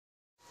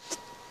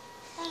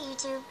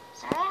YouTube.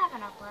 Sorry I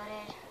haven't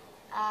uploaded.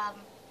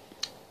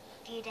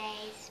 Few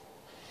days.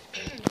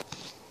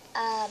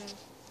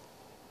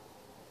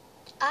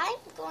 I'm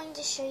going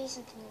to show you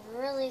something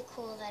really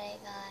cool that I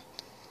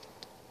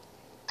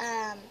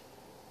got.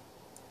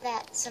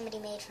 That somebody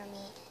made for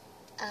me.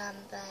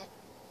 But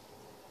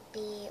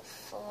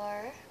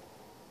before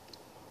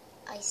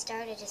I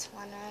start, I just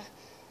want to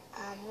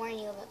warn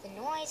you about the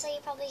noise that you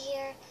probably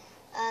hear.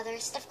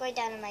 There's stuff going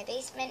down in my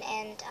basement,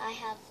 and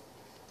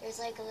there's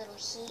like a little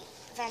heat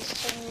vent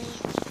thingy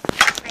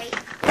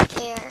right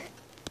there.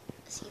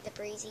 See the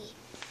breezy?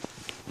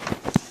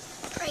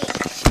 Right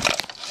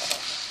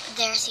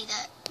there, see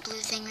that blue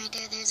thing right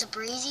there? There's a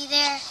breezy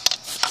there.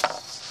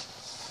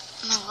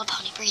 My little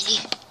pony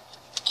breezy.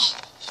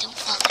 Don't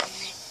fall down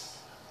there.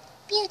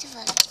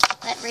 Beautiful.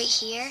 But right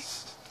here,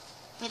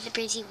 where the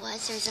breezy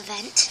was, there's a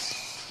vent.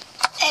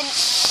 And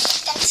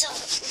that's all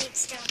that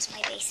leads down to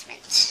my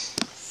basement.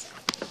 So,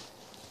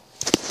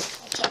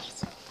 okay.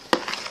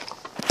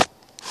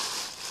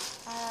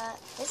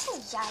 This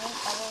has giant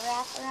bubble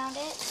wrap around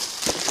it.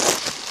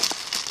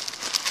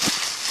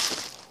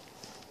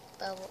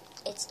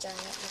 It's giant.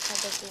 Look how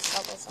big these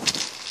bubbles are.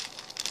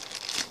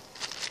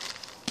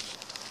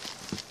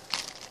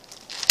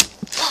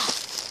 Oh,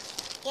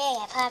 yay,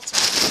 I popped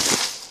one.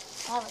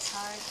 That was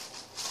hard.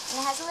 And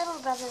it has a little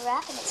rubber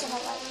wrap, and it's in a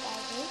white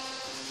baggie.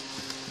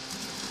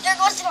 There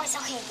goes the noise.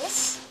 Okay,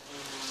 this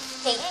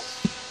thing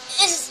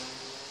is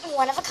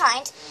one of a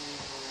kind.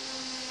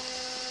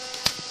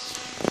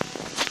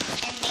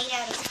 And made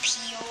out of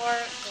pure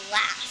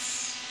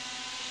glass.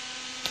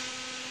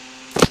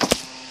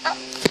 Oh,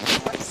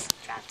 whoops.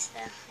 Dropped the...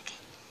 Okay.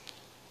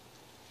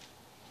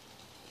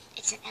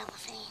 It's an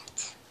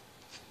elephant.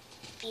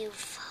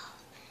 Beautiful.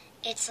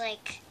 It's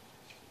like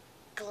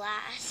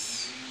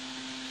glass.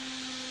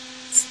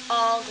 It's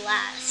all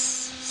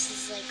glass. This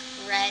is like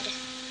red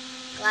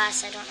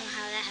glass. I don't know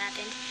how that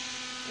happened.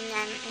 And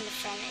then in the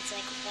front it's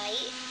like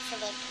white for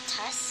like the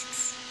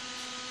tusks.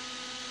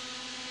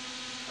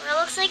 Or it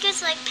looks like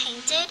it's like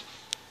painted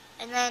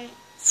and then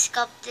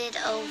sculpted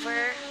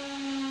over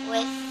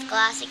with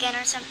glass again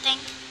or something.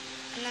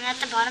 And then at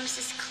the bottom it's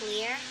just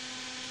clear.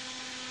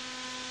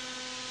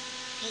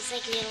 It's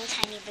like little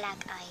tiny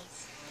black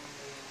eyes.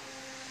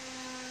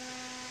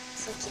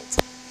 So cute.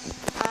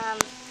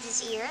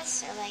 His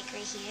ears are like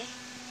right here.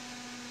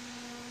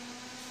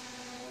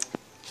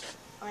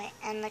 Wait,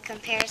 and the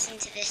comparison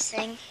to this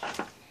thing.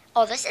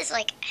 Oh, this is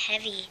like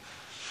heavy.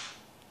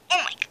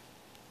 Oh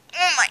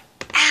my,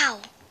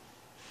 ow.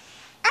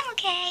 I'm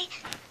okay.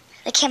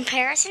 The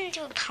comparison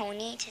to a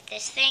pony to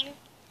this thing.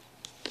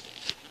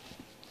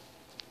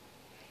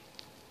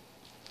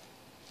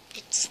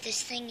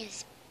 This thing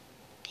is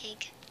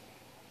big.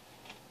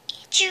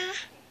 It's an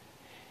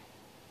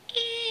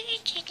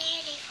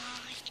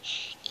elephant.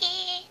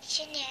 It's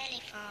an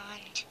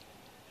elephant.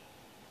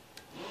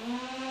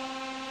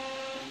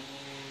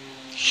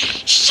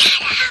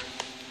 Shut up!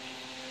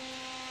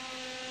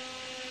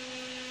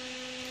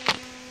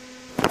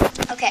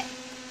 Okay,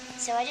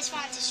 so I just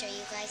wanted to show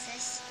you guys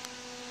this.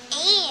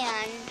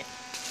 And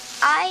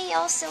I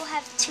also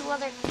have two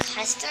other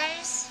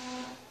customs.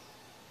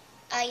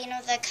 You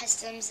know the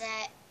customs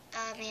that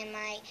in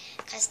my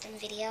custom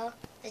video,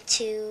 the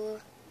two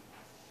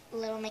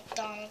little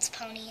McDonald's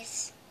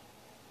ponies.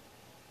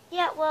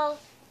 Yeah, well,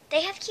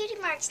 they have cutie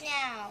marks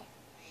now,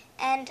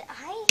 and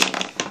I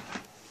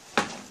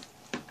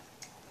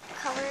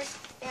colored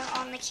them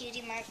on the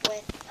cutie mark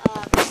with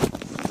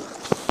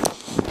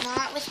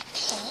not with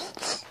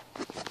paint,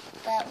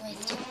 but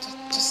with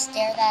just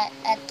stare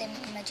at the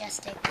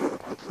majestic,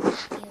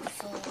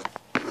 beautiful.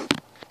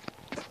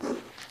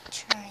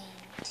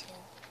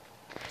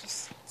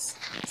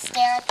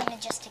 Stare at the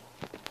majestic.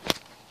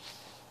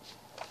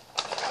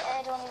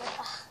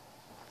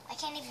 I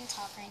can't even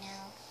talk right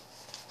now.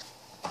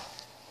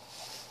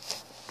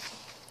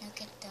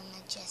 Look at the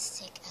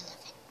majestic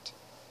elephant.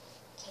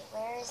 Okay,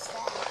 where is the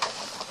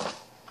elephant?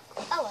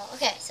 Oh well,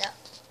 okay, so.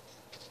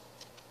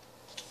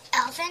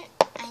 Elephant,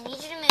 I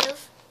need you to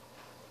move.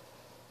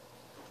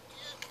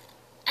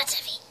 That's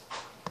heavy.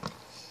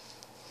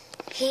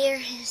 Here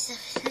is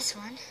this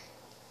one.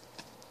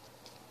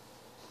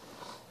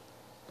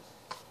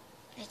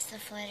 It's the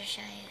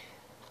Fluttershy,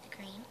 the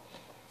green.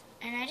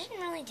 And I didn't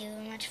really do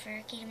much for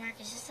a cutie mark.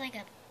 It's just like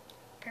a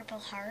purple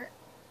heart.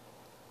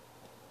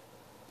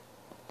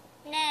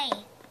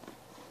 Nay.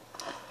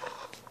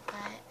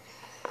 But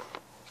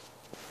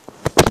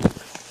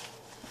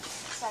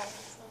sorry, I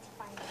just need to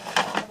find the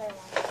other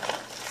one.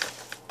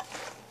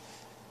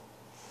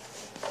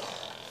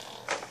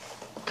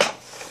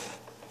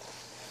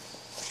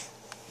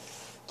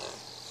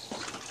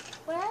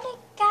 Where'd it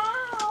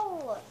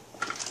go?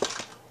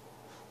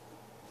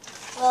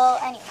 Well,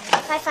 anyway,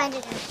 if I find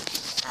it,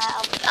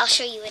 I'll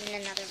show you in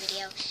another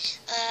video.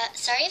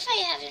 Sorry if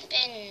I haven't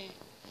been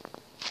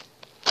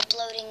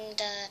uploading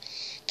the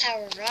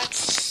Power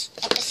Rocks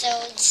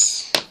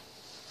episodes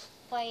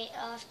quite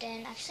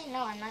often. Actually,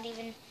 no, I'm not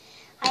even.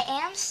 I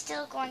am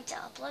still going to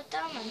upload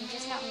them. I'm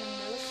just not in the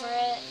mood for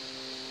it.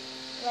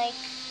 Like,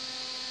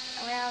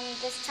 around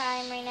this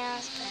time right now.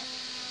 But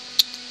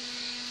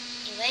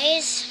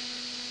anyways,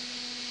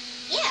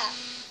 yeah,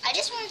 I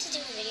just wanted to do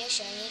a video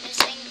showing you this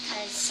thing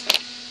because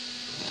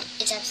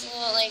it's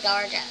absolutely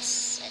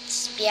gorgeous.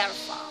 It's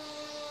beautiful.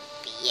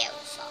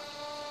 Beautiful.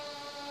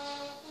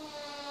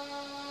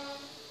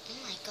 Oh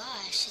my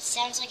gosh, it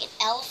sounds like an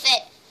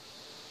elephant.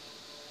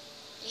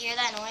 You hear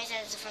that noise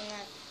as from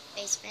the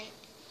basement?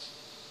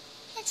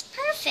 It's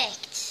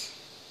perfect.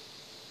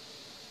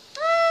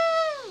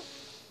 Woo!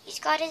 He's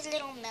got his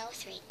little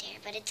mouth right there,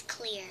 but it's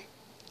clear.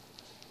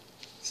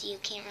 So you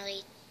can't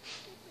really,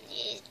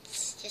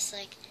 it's just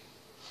like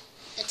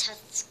the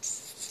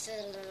tusks,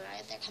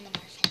 they're coming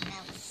off his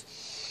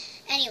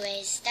mouth.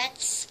 Anyways,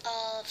 that's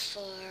all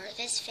for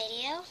this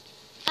video.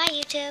 Bye,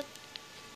 YouTube.